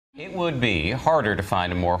It would be harder to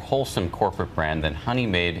find a more wholesome corporate brand than Honey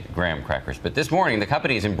Maid graham crackers. But this morning, the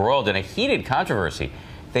company is embroiled in a heated controversy.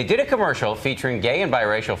 They did a commercial featuring gay and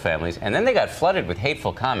biracial families, and then they got flooded with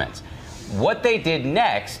hateful comments. What they did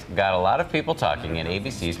next got a lot of people talking, and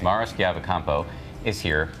ABC's Mara Schiavocampo is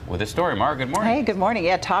here with a story. Mara, good morning. Hey, good morning.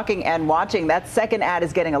 Yeah, talking and watching. That second ad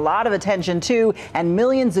is getting a lot of attention, too, and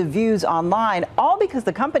millions of views online, all because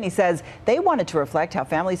the company says they wanted to reflect how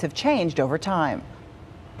families have changed over time.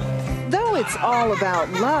 Though it's all about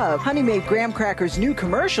love, Honey Maid graham crackers' new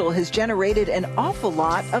commercial has generated an awful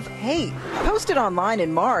lot of hate. Posted online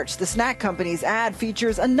in March, the snack company's ad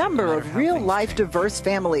features a number of real-life diverse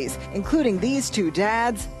families, including these two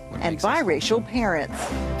dads and biracial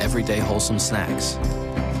parents. Everyday wholesome snacks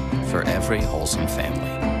for every wholesome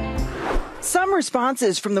family. Some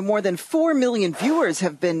responses from the more than 4 million viewers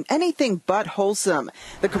have been anything but wholesome.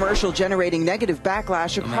 The commercial generating negative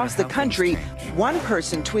backlash across the country. One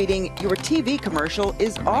person tweeting, "Your TV commercial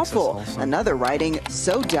is awful." Another writing,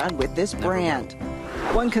 "So done with this brand."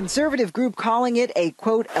 One conservative group calling it a,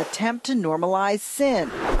 quote, attempt to normalize sin.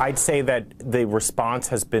 I'd say that the response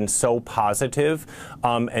has been so positive,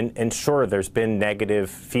 and sure, there's been negative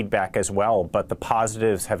feedback as well, but the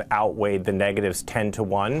positives have outweighed the negatives 10 to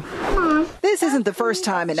 1. This isn't the first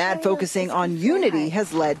time an ad focusing on unity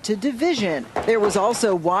has led to division. There was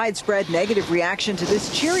also widespread negative reaction to this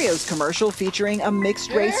Cheerios commercial featuring a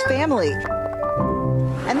mixed-race family.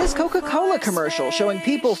 And this Coca-Cola commercial showing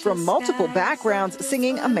people from multiple backgrounds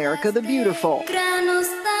singing America the Beautiful.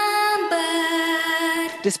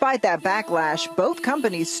 Despite that backlash, both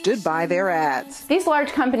companies stood by their ads. These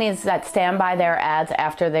large companies that stand by their ads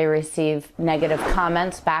after they receive negative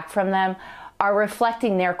comments back from them are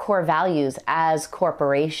reflecting their core values as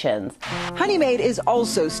corporations. Honey Maid is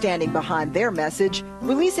also standing behind their message,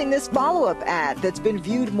 releasing this follow-up ad that's been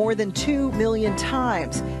viewed more than 2 million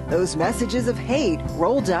times. Those messages of hate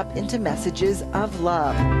rolled up into messages of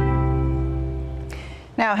love.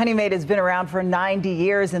 Now, Honey Maid has been around for 90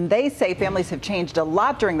 years, and they say families have changed a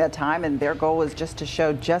lot during that time, and their goal is just to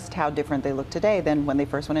show just how different they look today than when they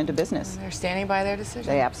first went into business. They're standing by their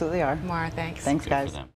decision. They absolutely are. Mara, thanks. Thanks, guys.